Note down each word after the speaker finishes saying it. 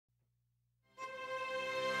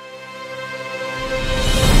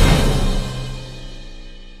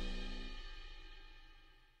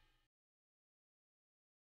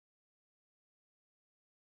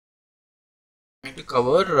going to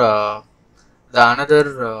cover the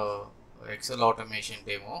another Excel automation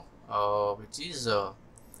demo, which is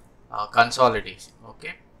consolidation.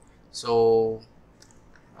 Okay, so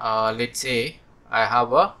let's say I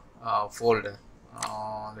have a folder.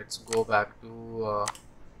 Let's go back to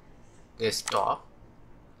desktop.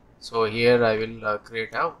 So here I will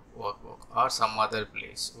create a workbook or some other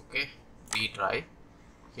place. Okay, B drive.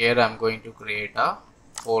 Here I'm going to create a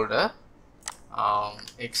folder,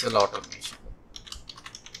 Excel automation.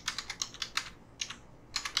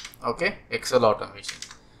 Okay, Excel automation.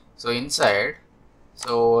 So inside,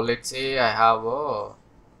 so let's say I have a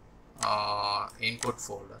input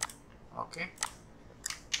folder. Okay,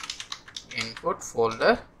 input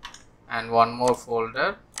folder, and one more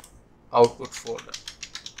folder, output folder.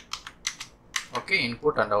 Okay,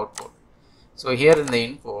 input and output. So here in the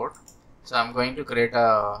input, so I'm going to create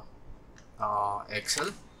a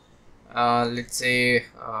Excel. Let's say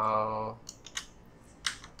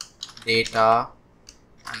data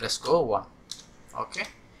underscore 1. Okay,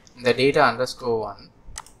 in the data underscore 1,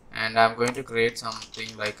 and I'm going to create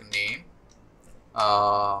something like name,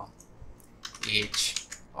 age.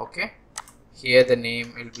 Okay, here the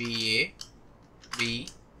name will be A, B,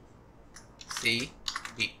 C,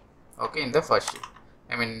 D. Okay, in the first sheet,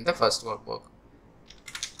 in the first workbook.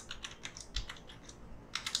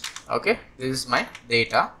 Okay, this is my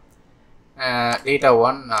data, data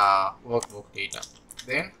 1 workbook data.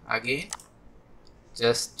 Then again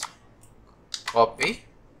just copy,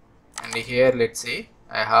 and here let's say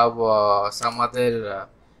I have some other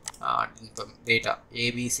data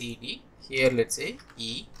A, B, C, D. Here let's say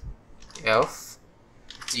E, F,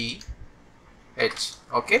 G, H.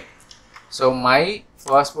 Okay, so my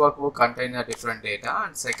first workbook contains a different data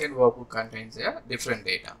and second workbook contains a different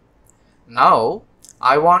data. Now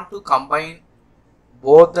I want to combine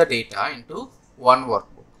both the data into one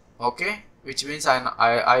workbook. Okay, which means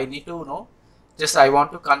I need to know, just I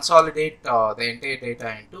want to consolidate the entire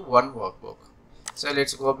data into one workbook. So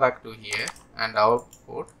let's go back to here and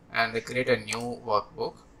output and create a new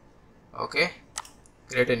workbook. Okay,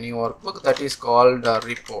 create a new workbook that is called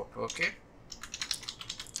report. Okay,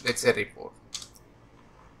 let's say report.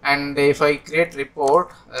 And if I create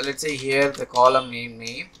report, let's say here the column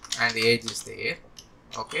name and the age is there.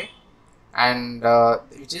 Okay, and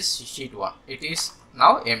which is sheet 1, it is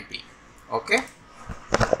now empty. Okay,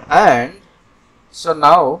 and so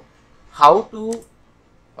now how to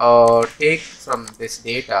take from this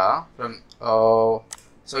data from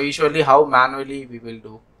so usually how manually we will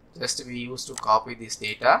do, just we used to copy this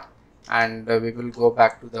data and we will go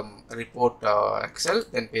back to the report Excel,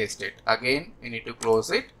 then paste it again. We need to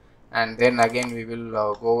close it, and then again we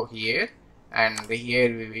will go here, and here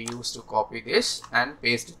we used to copy this and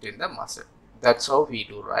paste it in the master. That's how we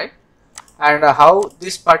do, right? And how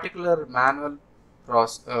this particular manual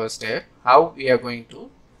step, how we are going to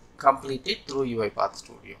complete it through UiPath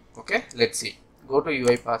Studio. Okay, let's see. Go to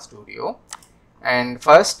UiPath Studio, and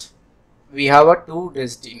first we have a two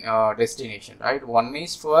destination, right? One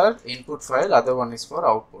is for input file, other one is for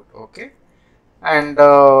output. Okay, and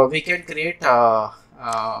we can create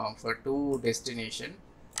for two destination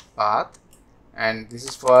path, and this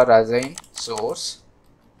is for assign source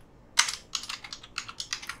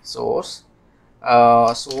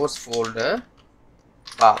folder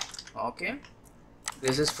path. Okay,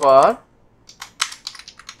 this is for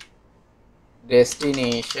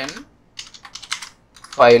destination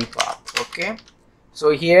file path. Okay,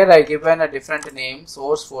 so here I given a different name,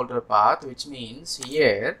 source folder path, which means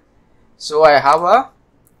here, so I have a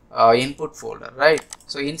input folder, right?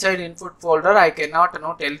 So inside input folder I cannot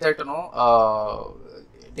tell that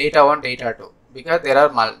data 1, data 2, because there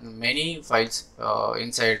are many files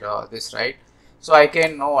inside this, right? So I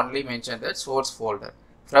can only mention that source folder.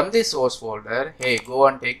 From this source folder, hey, go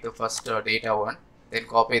and take the first data 1, then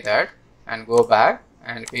copy that and go back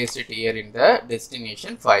and paste it here in the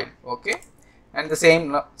destination file. Okay, and the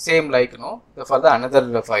same like for the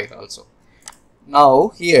another file also. Now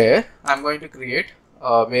here I am going to create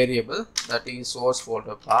a variable that is source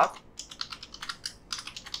folder path.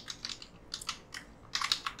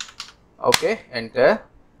 Okay, enter,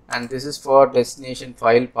 and this is for destination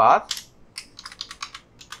file path.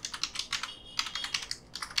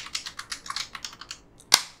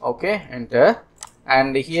 Okay, enter,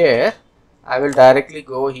 and here I will directly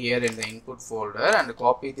go here in the input folder and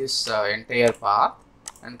copy this entire path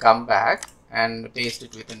and come back and paste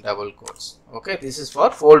it within double quotes. Okay, this is for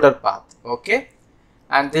folder path. Okay,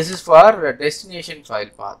 and this is for destination file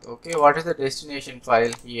path. Okay, what is the destination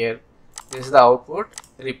file here? This is the output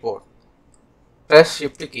report. Press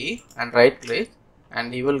shift key and right click,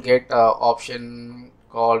 and you will get option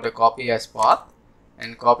called copy as path,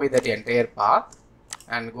 and copy that entire path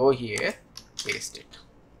and go here, paste it.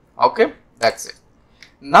 Okay, that's it.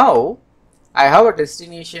 Now I have a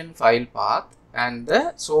destination file path and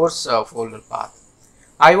the source folder path.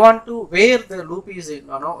 I want to where the loop is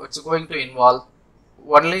it's going to involve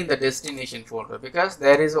only in the destination folder, because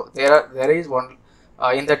there is one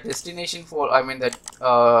in the destination folder, I mean that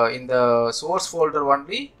in the source folder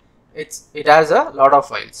only it has a lot of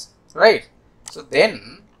files, right? So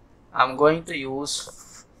then I'm going to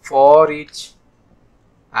use for each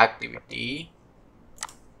activity,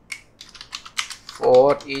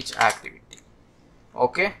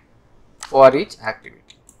 okay, for each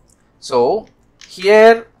activity. So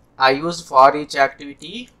here I use for each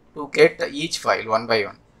activity to get each file one by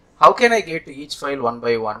one. How can I get each file one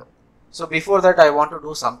by one? So before that I want to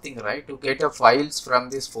do something, right, to get the files from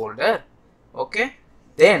this folder. Okay,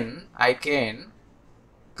 then I can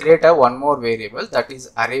create a one more variable, that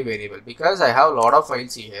is array variable, because I have a lot of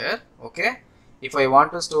files here. Okay, if I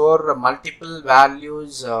want to store multiple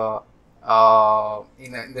values in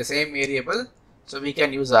the same variable, so we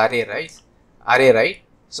can use array, right?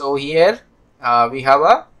 So here we have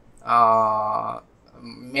a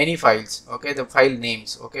many files, okay, the file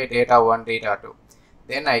names, okay, data1, data2.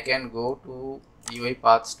 Then I can go to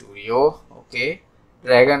UiPath Studio, okay,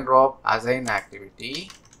 drag and drop assign activity,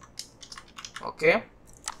 okay,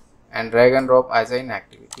 and drag and drop assign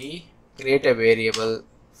activity, create a variable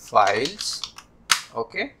files,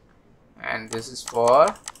 okay, and this is for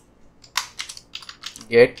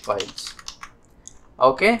get files.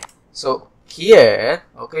 Okay, so here,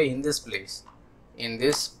 okay, in this place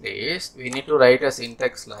we need to write a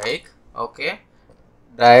syntax like, okay,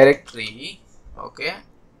 directory, okay,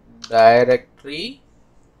 directory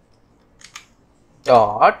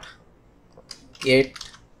dot get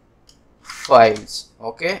files,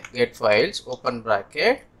 okay, get files, open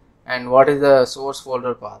bracket, and what is the source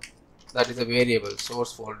folder path? That is a variable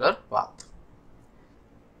source folder path.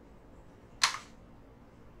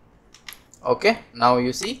 Okay, now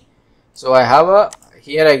you see, so I have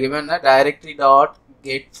here I given a directory dot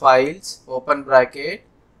get files, open bracket,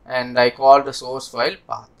 and I called the source file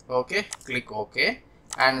path. Okay, click OK,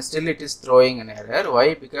 and still it is throwing an error.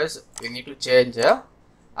 Why? Because we need to change a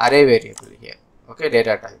array variable here. Okay,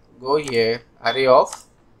 data type, go here, array of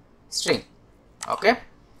string. Okay,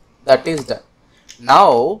 that is done.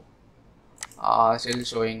 Now still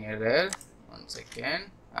showing error. 1 second,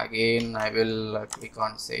 again I will click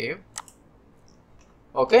on save.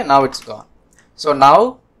 Okay, now it's gone. So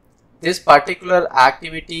now this particular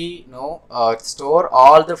activity store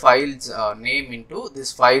all the files name into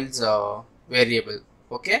this files variable.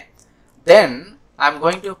 Okay, then I'm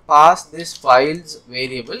going to pass this files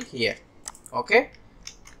variable here. Okay,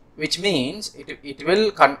 which means it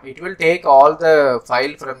will take all the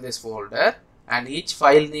file from this folder, and each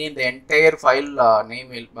file name, the entire file name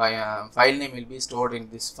will be stored in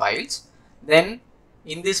these files. Then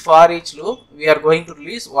in this for each loop we are going to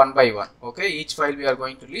release one by one. Okay, each file we are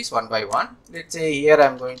going to release one by one. Let's say here I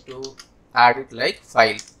am going to add it like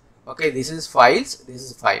file. Okay, this is files, this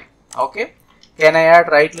is file. Okay, can I add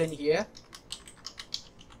right line here?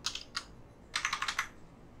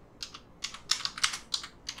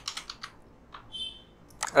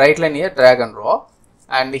 Right line here, drag and drop,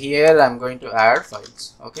 and here I am going to add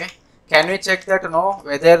files. Okay, can we check that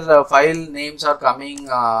whether file names are coming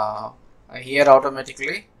here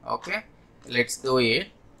automatically? Okay, let's do it.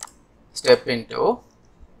 Step into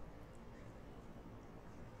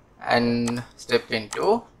and step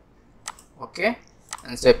into, okay,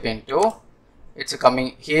 and step into, it's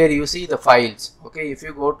coming here. You see the files. Okay, if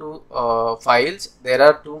you go to files, there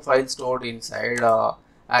are two files stored inside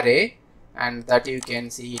array, and that you can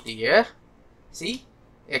see it here. See,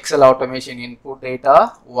 Excel automation input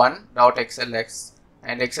data 1.xlx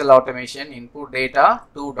and Excel automation input data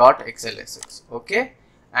 2.xlsx. Okay,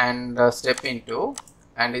 and step into,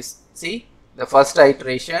 and see the first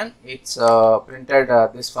iteration it's printed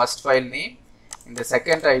this first file name. In the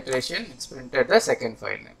second iteration it's printed the second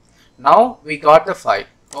file name. Now we got the file.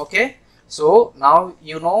 Okay, so now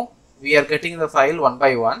we are getting the file one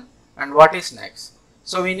by one, and what is next?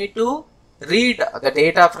 So we need to read the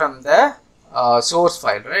data from the source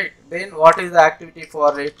file, right? Then what is the activity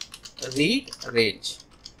for it? Read range.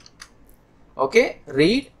 Okay,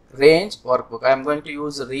 read range workbook. I am going to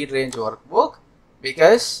use read range workbook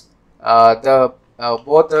because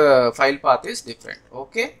both the file path is different.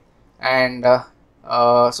 Okay, and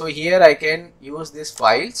so here I can use these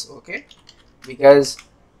files. Okay, because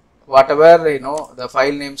whatever the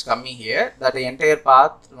file names coming here, that the entire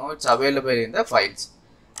path it's available in the files.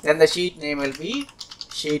 Then the sheet name will be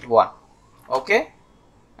sheet 1. Okay,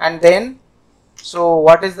 and then So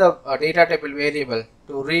what is the data table variable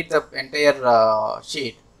to read the entire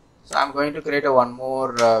sheet? So I'm going to create a one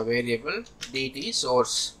more variable, dt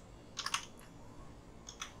source.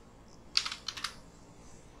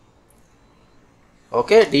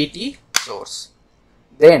 Okay, dt source.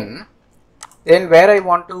 Then where I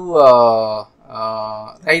want to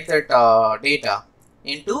write that data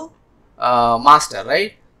into master,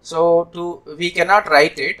 right? So we cannot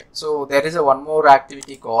write it. So there is a one more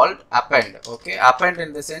activity called append. Okay, append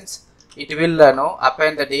in the sense it will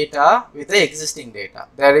append the data with the existing data.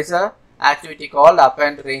 There is a activity called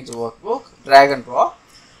append range workbook, drag and drop,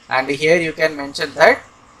 and here you can mention that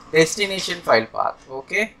destination file path.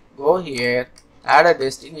 Okay, go here, add a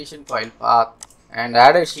destination file path and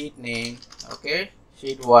add a sheet name. Okay,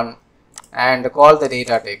 sheet 1, and call the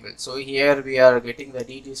data table. So here we are getting the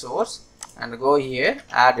dt source, and go here,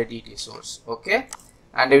 add a dt source. Okay,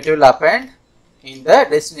 and it will append in the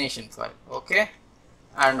destination file. Okay,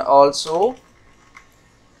 and also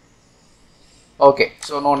okay,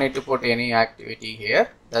 so no need to put any activity here.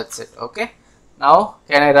 That's it. Okay, now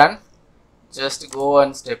can I run? Just go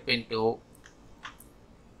and step into,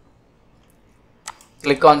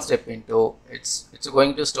 click on step into. It's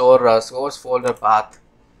going to store a source folder path,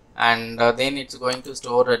 and then it's going to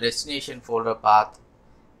store a destination folder path.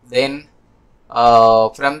 Then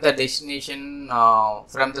from the destination,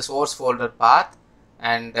 from the source folder path,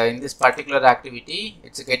 and in this particular activity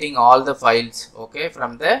it's getting all the files, okay,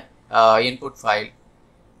 from the input file.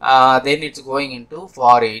 Then it's going into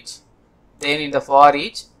for each. Then in the for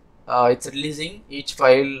each, it's releasing each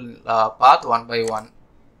file path one by one.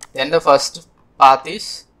 Then the first path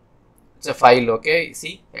is, it's a file. Okay,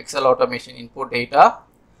 see, Excel automation input data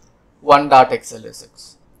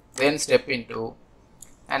 1.xlsx. Then step into,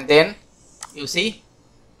 and then you see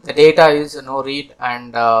the data is read,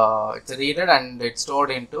 and it's readed and it's stored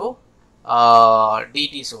into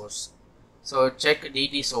dt source. So check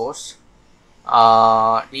dt source,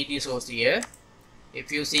 here.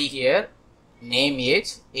 If you see here, name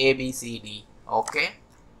age ABCD. Okay,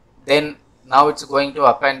 then now it's going to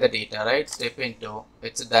append the data, right? Step into,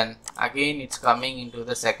 it's done. Again it's coming into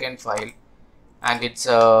the second file, and it's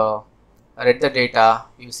read the data.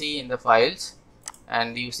 You see in the files,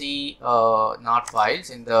 and you see not files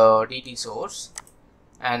in the dt source,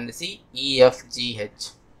 and see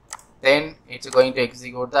EFGH. Then it's going to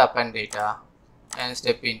execute the append data and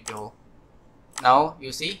step into. Now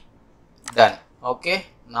you see, done. Okay,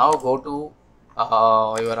 now go to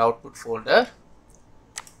your output folder,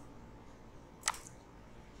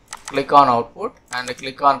 click on output and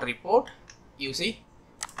click on report. You see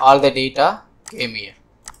all the data came here.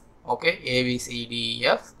 Okay, A, B, C, D, E,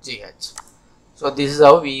 F, G, H. So this is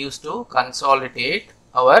how we used to consolidate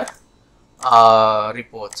our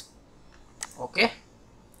reports. Okay,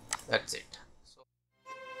 that's it.